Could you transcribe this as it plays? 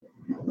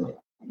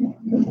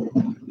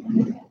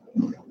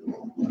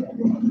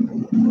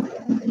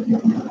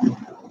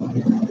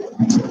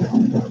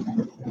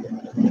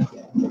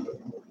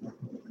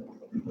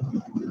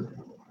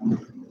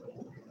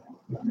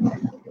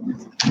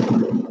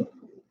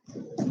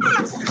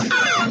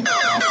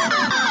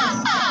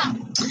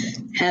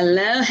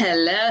Hello,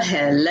 hello,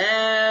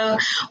 hello.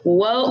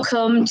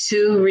 Welcome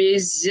to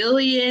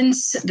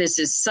Resilience. This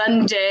is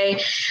Sunday,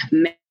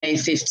 May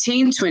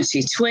 15,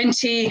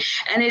 2020,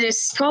 and it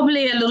is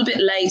probably a little bit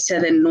later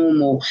than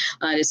normal.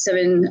 It's a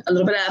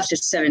little bit after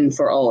 7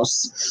 for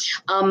us.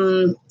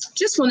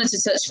 Just wanted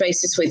to touch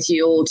bases with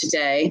you all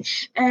today,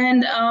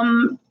 and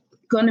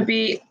going to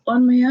be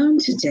on my own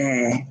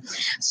today.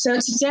 So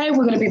today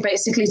we're going to be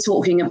basically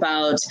talking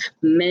about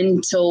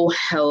mental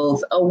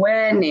health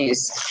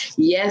awareness.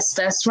 Yes,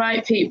 that's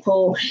right,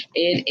 people.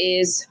 It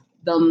is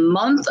the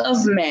month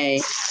of May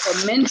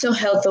for mental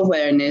health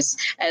awareness,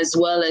 as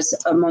well as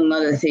among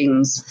other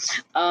things.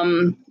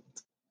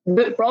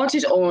 We brought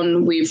it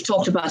on. We've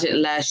talked about it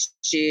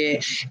last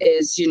year.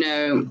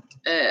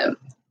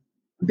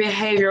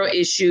 Behavioral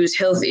issues,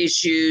 health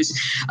issues,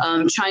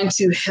 trying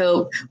to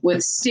help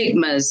with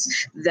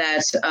stigmas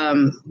that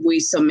we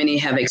so many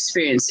have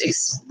experienced,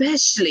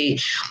 especially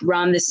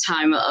around this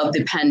time of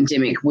the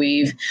pandemic.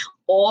 We've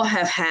all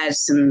have had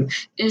some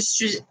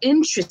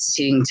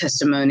interesting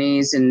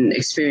testimonies and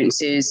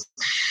experiences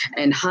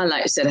and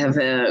highlights that have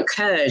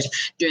occurred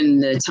during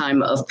the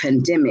time of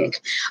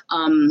pandemic.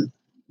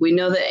 We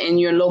know that in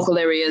your local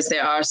areas,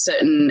 there are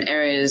certain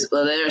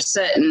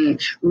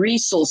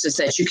resources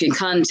that you can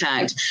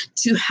contact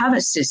to have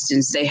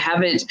assistance. They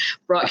have it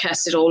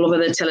broadcasted all over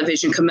the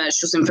television,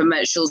 commercials,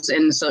 infomercials,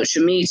 and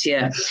social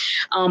media.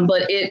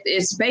 But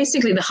it's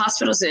basically the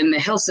hospitals and the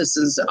health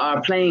systems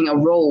are playing a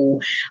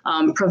role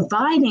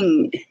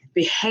providing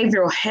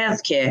behavioral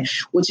health care,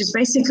 which is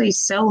basically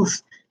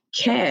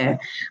self-care.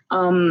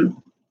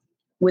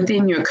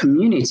 Within your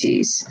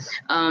communities.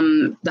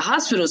 The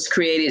hospitals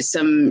created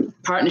some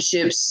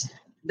partnerships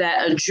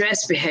that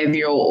address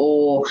behavioral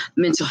or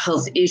mental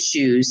health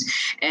issues.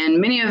 And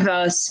many of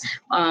us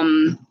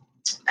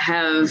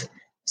have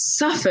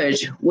suffered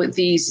with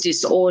these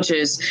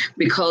disorders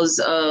because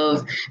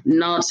of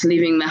not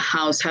leaving the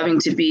house, having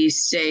to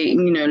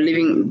staying in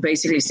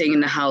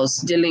the house,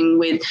 dealing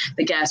with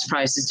the gas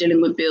prices,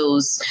 dealing with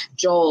bills,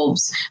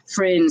 jobs,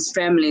 friends,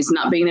 families,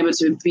 not being able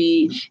to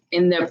be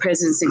in their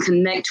presence and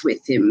connect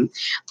with them.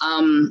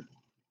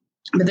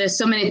 But there's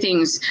so many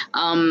things.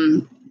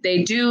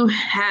 They do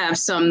have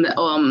some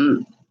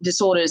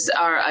disorders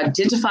are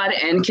identified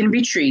and can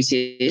be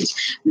treated.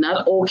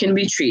 Not all can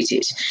be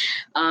treated.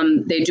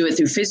 They do it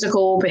through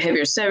physical,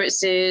 behavioral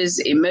services,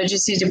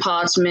 emergency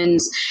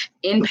departments,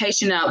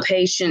 inpatient,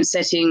 outpatient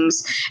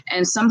settings,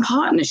 and some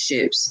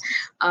partnerships.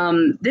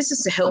 This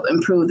is to help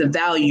improve the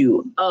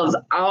value of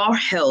our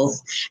health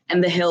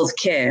and the health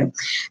care.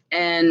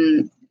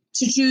 And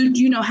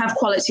to have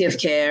quality of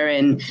care,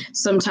 and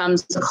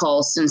sometimes the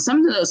costs, and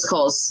some of those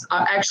costs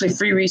are actually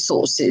free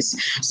resources.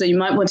 So you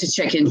might want to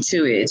check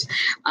into it.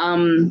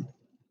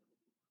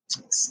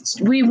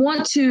 We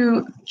want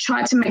to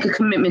try to make a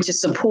commitment to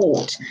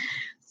support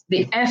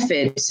the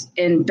effort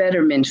and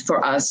betterment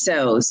for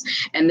ourselves.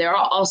 And there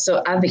are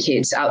also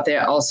advocates out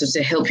there also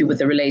to help you with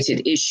the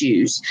related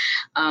issues.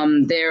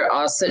 There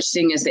are such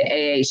things as the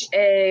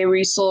AHA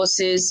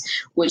resources,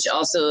 which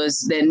also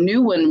is the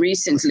new one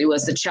recently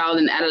was the Child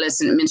and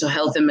Adolescent Mental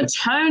Health and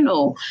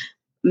Maternal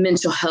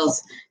Mental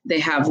Health. They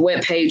have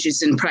web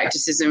pages and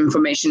practices and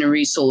information and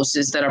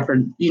resources that are,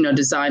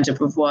 designed to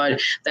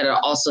provide, that are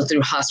also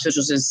through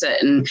hospitals and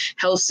certain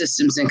health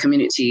systems and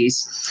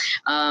communities.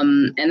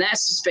 And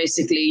that's just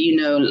basically,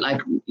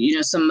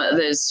 some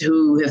others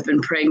who have been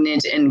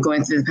pregnant and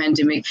going through the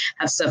pandemic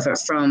have suffered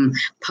from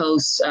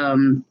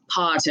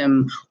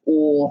postpartum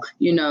or,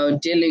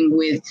 dealing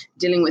with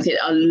it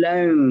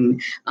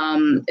alone.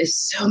 It's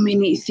so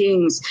many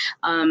things.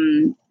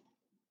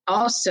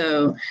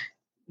 Also,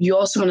 you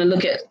also want to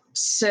look at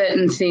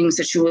certain things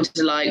that you would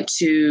like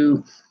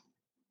to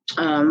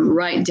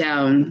write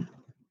down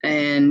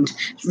and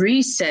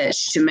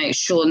research to make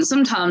sure. And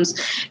sometimes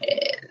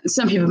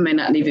some people may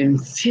not even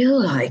feel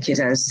like it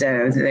as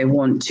though they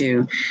want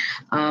to.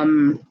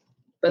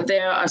 But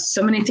there are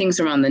so many things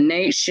around the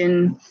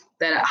nation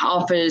that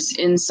offers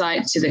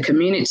insight to the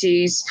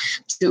communities,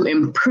 to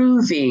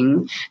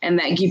improving, and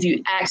that give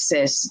you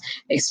access,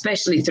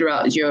 especially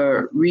throughout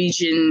your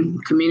region,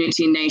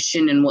 community,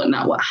 nation, and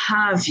whatnot, what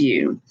have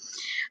you.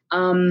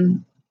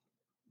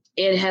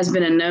 It has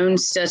been a known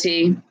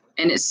study,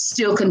 and it's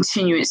still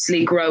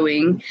continuously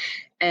growing.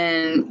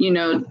 And,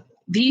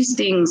 these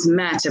things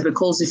matter,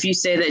 because if you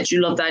say that you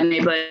love thy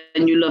neighbor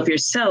and you love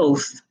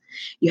yourself,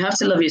 you have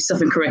to love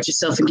yourself and correct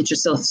yourself and get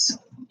yourself,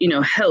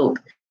 help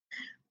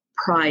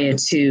prior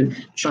to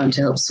trying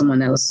to help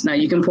someone else. Now,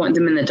 you can point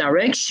them in the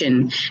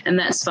direction, and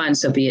that's fine,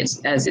 so be it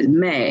as it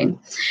may.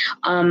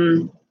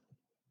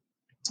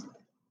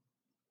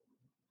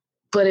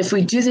 But if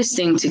we do this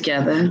thing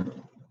together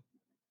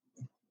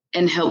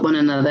and help one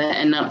another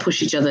and not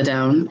push each other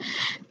down,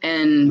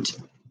 and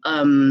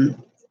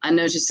I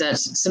noticed that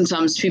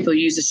sometimes people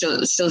use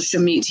the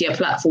social media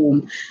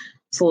platform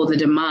for the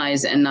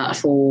demise and not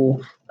for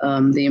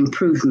the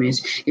improvement.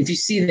 If you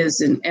see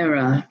there's an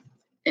area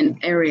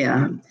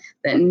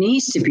that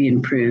needs to be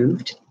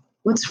improved,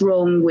 what's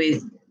wrong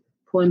with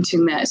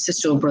pointing that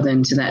sister or brother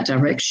into that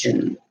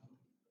direction?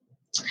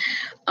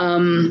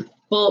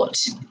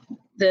 But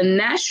the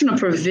National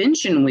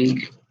Prevention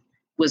Week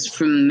was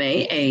from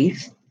May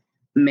 8th,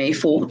 May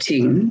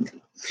 14th.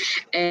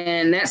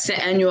 And that's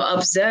the annual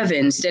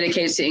observance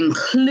dedicated to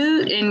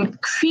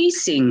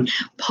increasing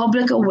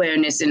public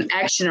awareness and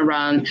action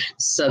around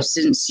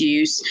substance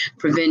use,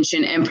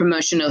 prevention, and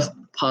promotion of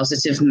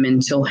positive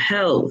mental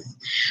health.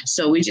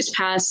 So we just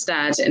passed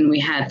that and we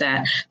had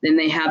that. Then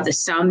they have the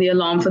Sound the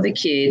Alarm for the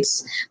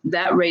Kids.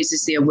 That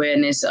raises the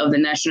awareness of the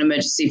National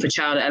Emergency for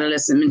Child and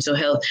Adolescent Mental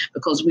Health,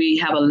 because we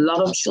have a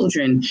lot of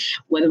children,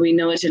 whether we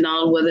know it or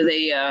not, whether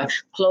they are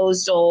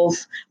closed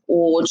off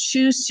or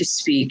choose to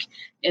speak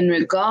in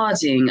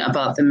regarding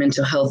about the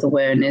mental health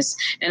awareness.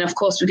 And of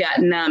course, we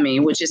got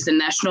NAMI, which is the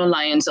National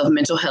Alliance of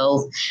Mental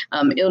Health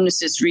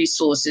Illnesses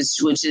Resources,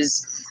 which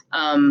is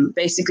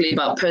basically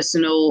about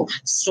personal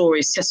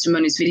stories,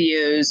 testimonies,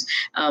 videos,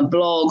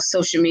 blogs,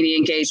 social media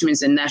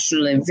engagements, and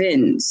national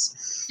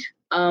events.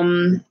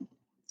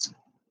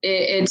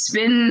 It's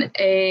been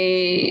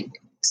a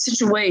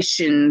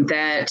situation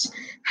that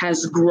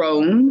has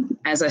grown,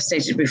 as I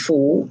stated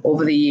before,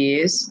 over the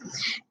years.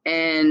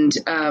 And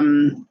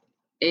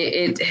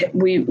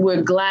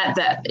we're glad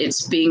that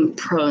it's being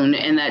prone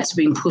and that's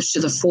being pushed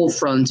to the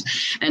forefront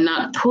and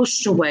not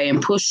pushed away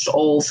and pushed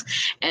off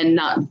and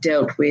not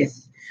dealt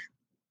with.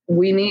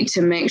 We need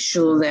to make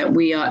sure that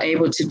we are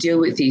able to deal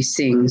with these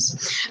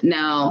things.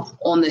 Now,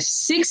 on the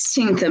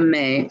 16th of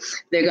May,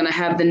 they're going to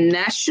have the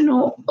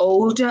National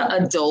Older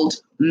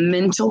Adult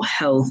Mental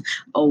Health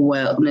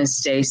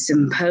Awareness Day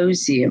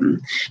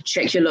Symposium.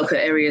 Check your local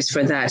areas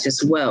for that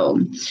as well.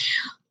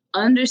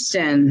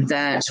 Understand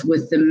that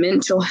with the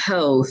mental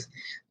health,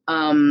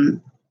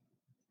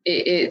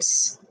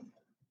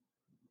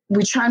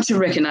 we're trying to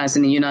recognize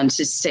in the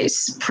United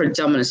States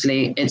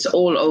predominantly, it's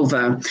all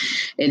over.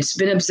 It's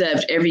been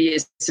observed every year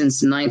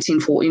since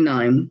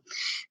 1949.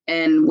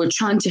 And we're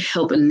trying to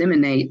help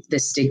eliminate the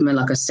stigma,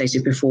 like I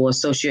stated before,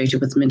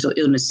 associated with mental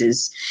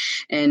illnesses.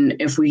 And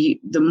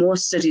the more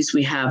studies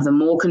we have, the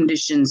more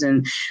conditions,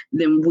 and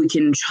then we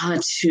can try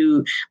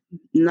to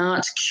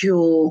not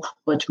cure,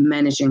 but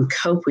manage and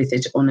cope with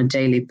it on a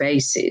daily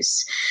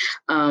basis.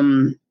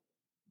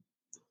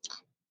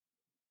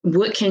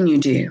 What can you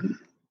do?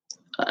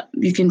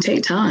 You can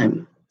take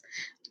time,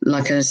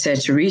 like I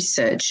said, to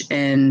research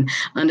and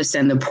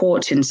understand the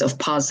importance of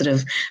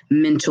positive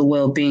mental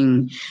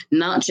well-being,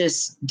 not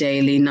just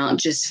daily, not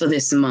just for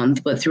this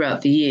month, but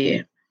throughout the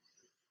year.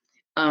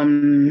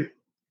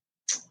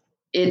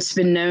 It's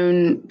been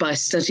known by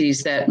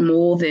studies that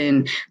more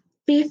than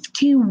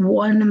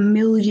 51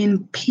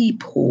 million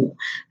people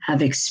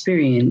have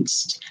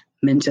experienced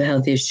mental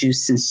health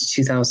issues since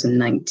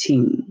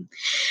 2019.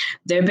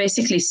 They're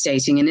basically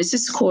stating, and this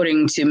is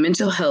according to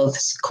Mental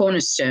Health's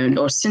Cornerstone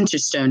or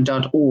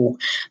Centerstone.org,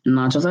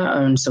 not of our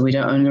own, so we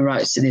don't own the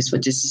rights to this,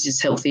 but this is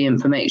just healthy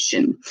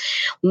information.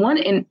 1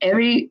 in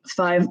every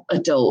 5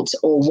 adults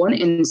or 1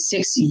 in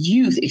 6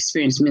 youth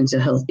experience mental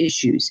health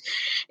issues.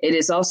 It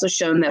is also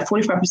shown that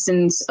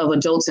 45% of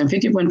adults and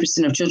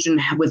 51% of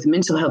children with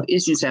mental health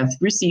issues have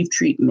received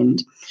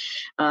treatment.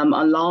 A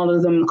lot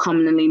of them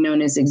commonly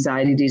known as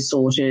anxiety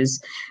disorders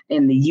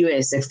in the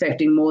U.S.,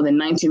 affecting more than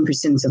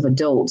 19% of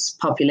adults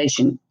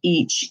population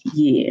each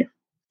year.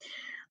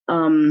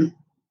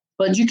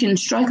 But you can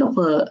strike up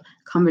a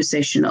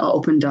conversation or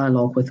open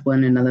dialogue with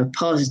one another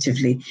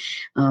positively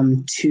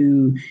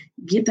to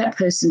get that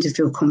person to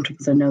feel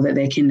comfortable to know that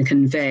they can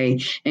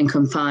convey and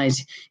confide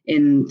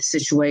in the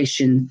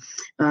situation.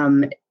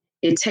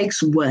 It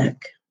takes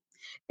work.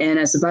 And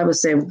as the Bible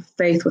says,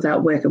 faith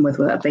without work and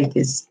without faith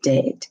is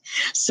dead.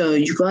 So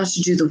you got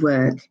to do the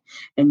work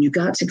and you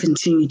got to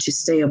continue to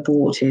stay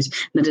aborted.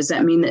 Now, does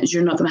that mean that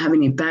you're not going to have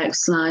any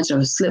backslides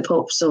or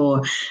slip-ups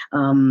or,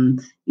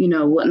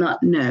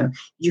 whatnot? No,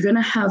 you're going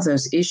to have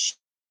those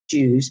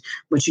issues,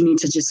 but you need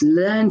to just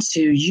learn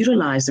to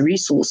utilize the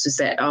resources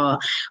that are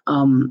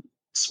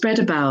spread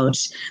about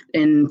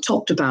and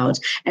talked about,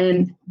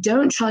 and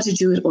don't try to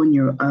do it on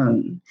your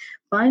own.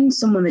 Find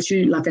someone that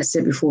you, like I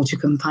said before, to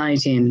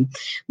confide in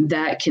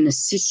that can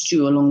assist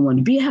you along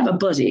the way. Have a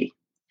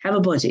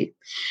buddy.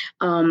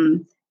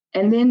 And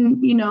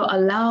then,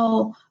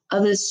 allow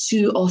others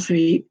to offer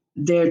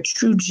their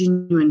true,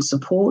 genuine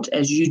support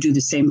as you do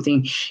the same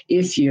thing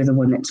if you're the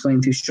one that's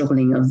going through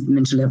struggling of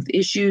mental health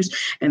issues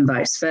and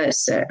vice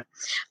versa.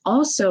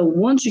 Also,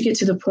 once you get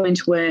to the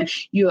point where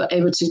you're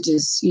able to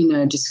just,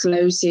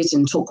 disclose it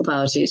and talk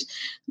about it,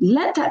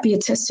 let that be a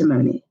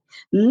testimony.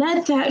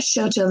 Let that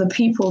show to other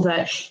people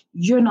that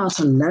you're not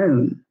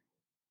alone,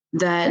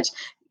 that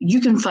you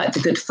can fight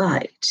the good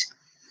fight.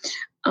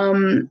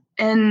 And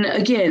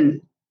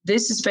again,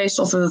 this is based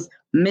off of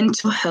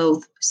Mental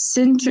Health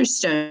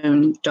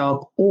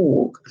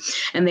Centerstone.org.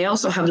 And they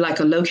also have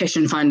like a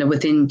location finder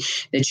within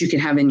that you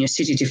can have in your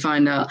city to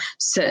find out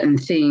certain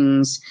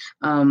things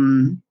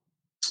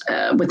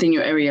within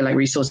your area, like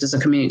resources or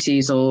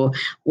communities or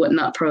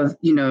whatnot,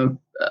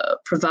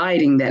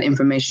 providing that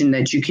information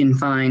that you can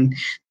find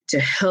to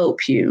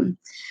help you.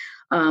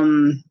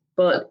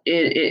 But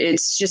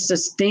it's just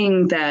this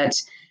thing that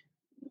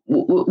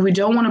we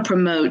don't want to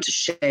promote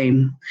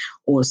shame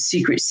or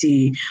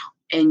secrecy,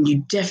 and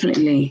you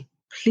definitely,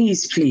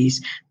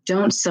 please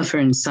don't suffer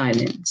in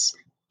silence.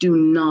 Do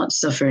not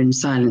suffer in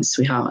silence,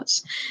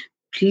 sweethearts.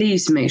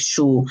 Please make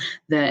sure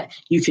that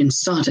you can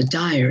start a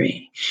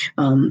diary,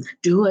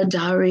 do a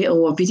diary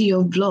or a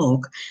video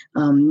blog.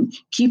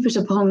 Keep it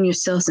upon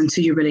yourselves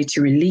until you're ready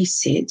to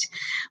release it.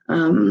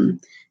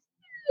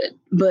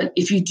 But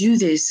if you do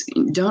this,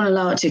 don't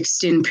allow it to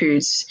extend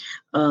periods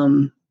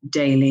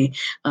daily.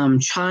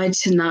 Try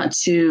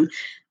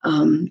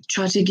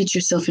to get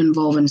yourself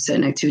involved in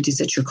certain activities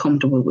that you're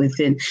comfortable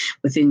within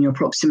your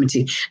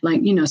proximity,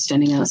 like,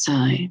 standing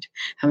outside,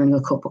 having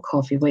a cup of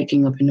coffee,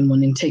 waking up in the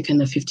morning,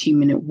 taking a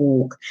 15-minute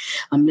walk,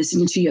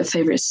 listening to your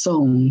favorite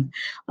song,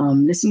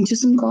 listening to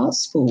some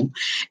gospel,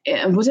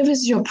 and whatever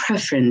is your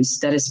preference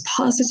that is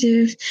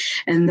positive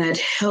and that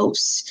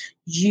helps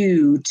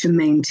you to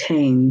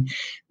maintain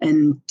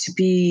and to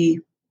be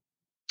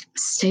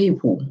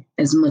stable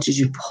as much as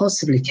you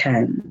possibly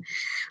can.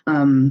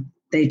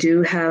 They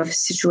do have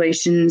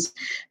situations,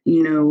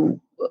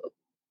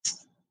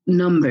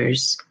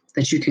 numbers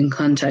that you can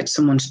contact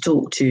someone to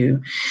talk to.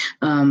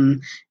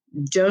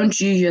 Don't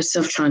you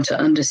yourself trying to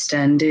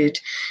understand it,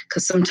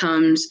 because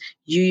sometimes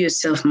you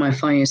yourself might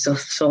find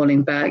yourself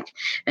falling back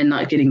and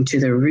not getting to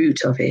the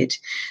root of it.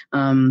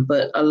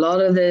 But a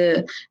lot of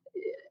the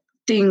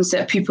things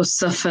that people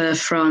suffer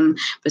from,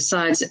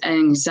 besides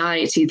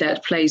anxiety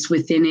that plays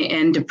within it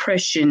and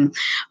depression,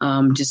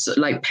 just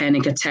like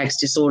panic attacks,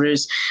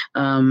 disorders.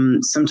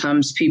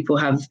 Sometimes people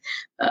have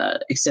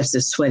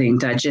excessive sweating,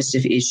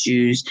 digestive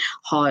issues,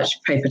 heart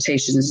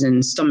palpitations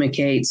and stomach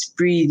aches,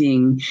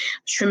 breathing,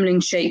 trembling,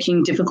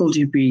 shaking,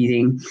 difficulty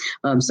breathing,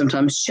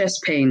 sometimes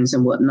chest pains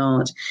and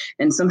whatnot.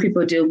 And some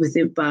people deal with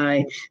it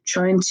by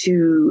trying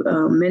to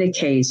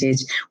medicate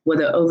it,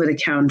 whether over the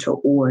counter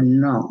or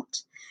not.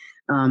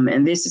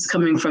 And this is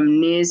coming from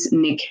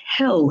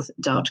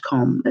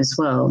niznikhealth.com as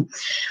well.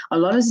 A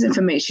lot of this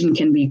information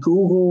can be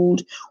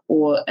Googled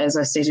or, as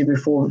I stated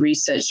before,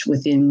 researched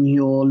within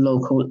your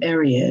local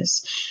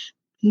areas.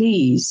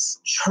 Please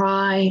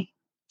try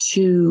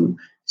to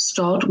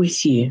start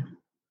with you.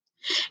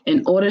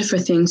 In order for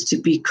things to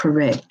be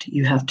correct,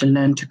 you have to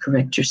learn to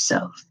correct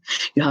yourself.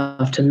 You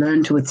have to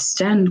learn to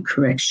withstand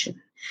correction.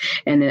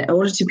 And in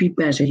order to be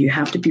better, you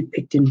have to be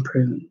picked and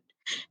pruned.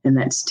 And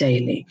that's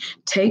daily.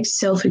 Take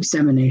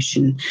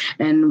self-examination.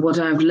 And what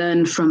I've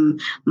learned from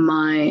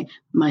my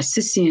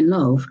sissy in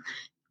love,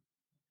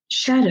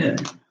 shadow.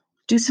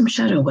 Do some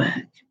shadow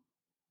work.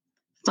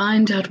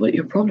 Find out what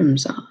your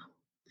problems are.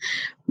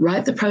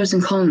 Write the pros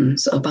and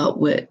cons about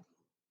what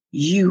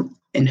you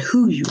and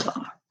who you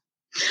are.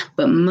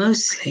 But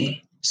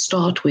mostly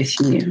start with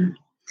you.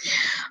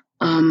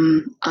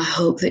 I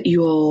hope that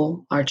you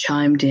all are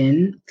chimed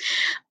in.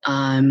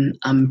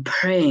 I'm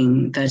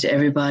praying that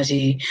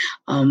everybody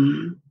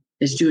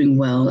is doing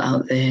well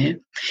out there.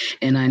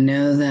 And I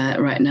know that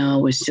right now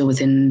we're still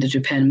within the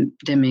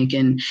pandemic,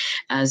 and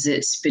as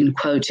it's been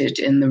quoted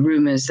in the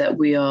rumors that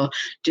we are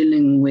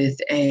dealing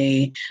with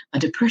a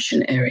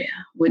depression area,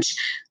 which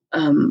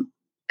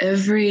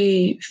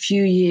every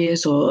few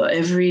years or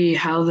every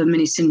however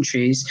many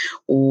centuries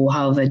or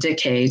however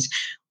decades,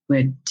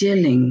 we're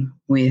dealing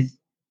with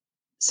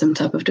some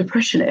type of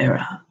depression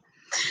era.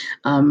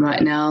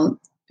 Right now,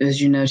 as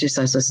you noticed,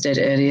 as I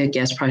stated earlier,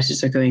 gas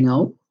prices are going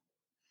up.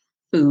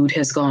 Food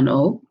has gone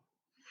up.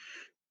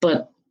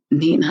 But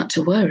need not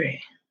to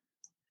worry.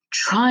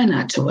 Try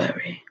not to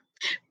worry.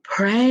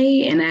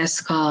 Pray and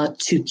ask God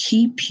to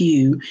keep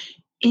you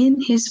in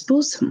his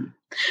bosom.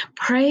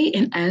 Pray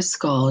and ask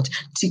God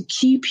to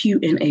keep you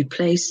in a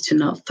place to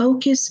not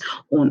focus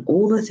on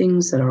all the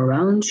things that are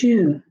around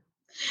you,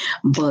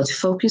 but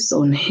focus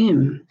on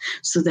him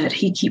so that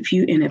he keep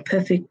you in a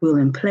perfect will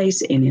and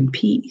place and in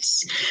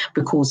peace.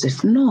 Because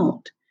if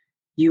not,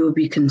 you will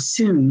be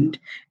consumed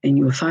and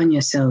you will find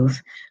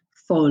yourself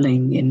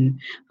falling in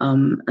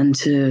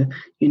into,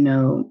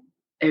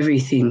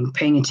 everything,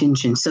 paying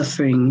attention,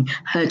 suffering,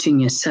 hurting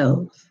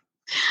yourself.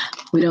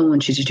 We don't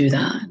want you to do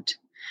that.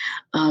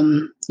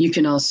 You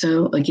can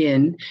also,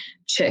 again,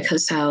 check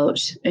us out.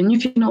 And you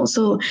can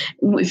also,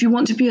 if you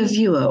want to be a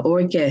viewer or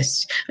a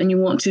guest and you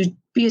want to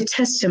be a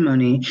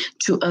testimony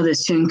to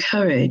others to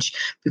encourage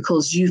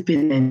because you've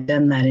been there and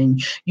done that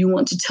and you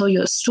want to tell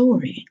your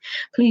story,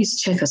 please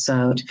check us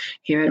out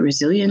here at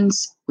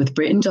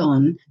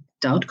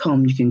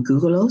ResilienceWithBrittandDawn.com. You can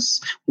Google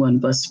us. We're on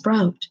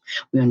Buzzsprout.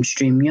 We're on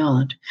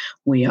StreamYard.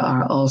 We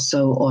are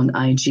also on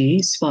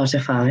IG,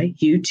 Spotify,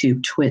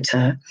 YouTube,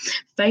 Twitter,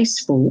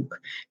 Facebook,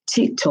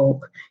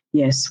 TikTok.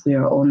 Yes, we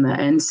are on there,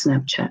 and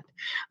Snapchat.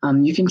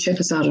 You can check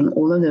us out on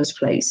all of those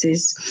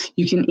places.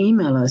 You can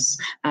email us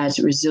at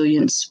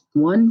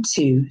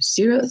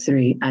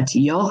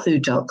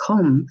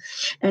resilience1203@yahoo.com,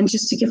 and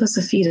just to give us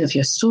a feed of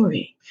your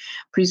story.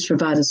 Please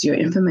provide us your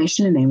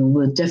information and name, and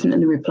we'll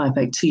definitely reply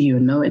back to you.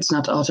 And no, it's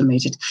not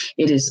automated.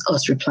 It is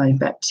us replying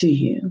back to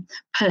you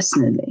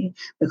personally,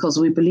 because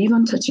we believe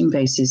on touching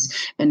bases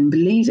and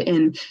believe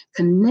in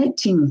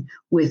connecting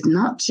with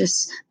not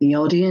just the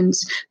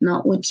audience,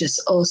 not with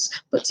just us,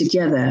 but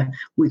together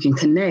we can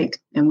connect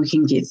and we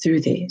can get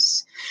through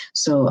this.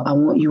 So I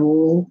want you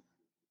all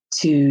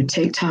to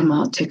take time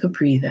out, take a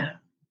breather.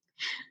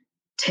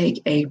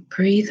 Take a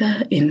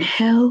breather,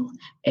 inhale,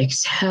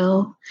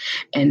 exhale,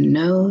 and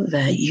know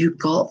that you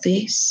got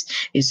this.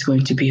 It's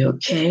going to be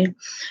okay.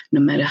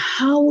 No matter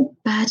how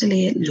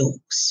badly it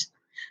looks,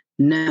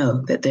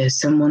 know that there's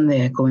someone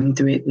there going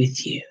through it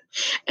with you.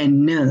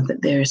 And know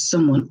that there is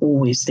someone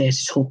always there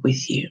to talk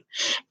with you.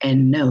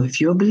 And know,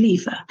 if you're a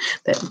believer,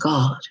 that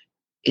God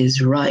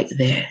is right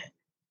there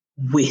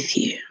with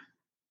you.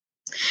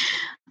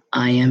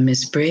 I am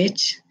Miss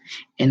Bridge,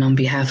 and on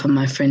behalf of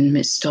my friend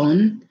Miss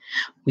Stone,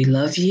 we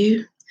love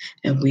you,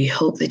 and we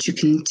hope that you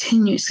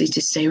continuously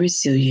to stay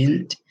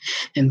resilient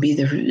and be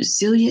the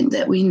resilient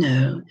that we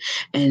know,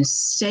 and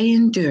stay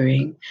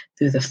enduring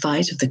through the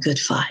fight of the good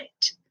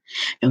fight.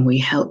 And we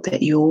hope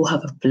that you all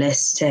have a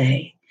blessed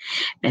day.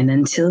 And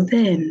until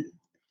then,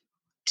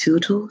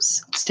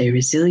 toodles, stay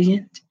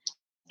resilient,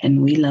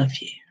 and we love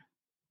you.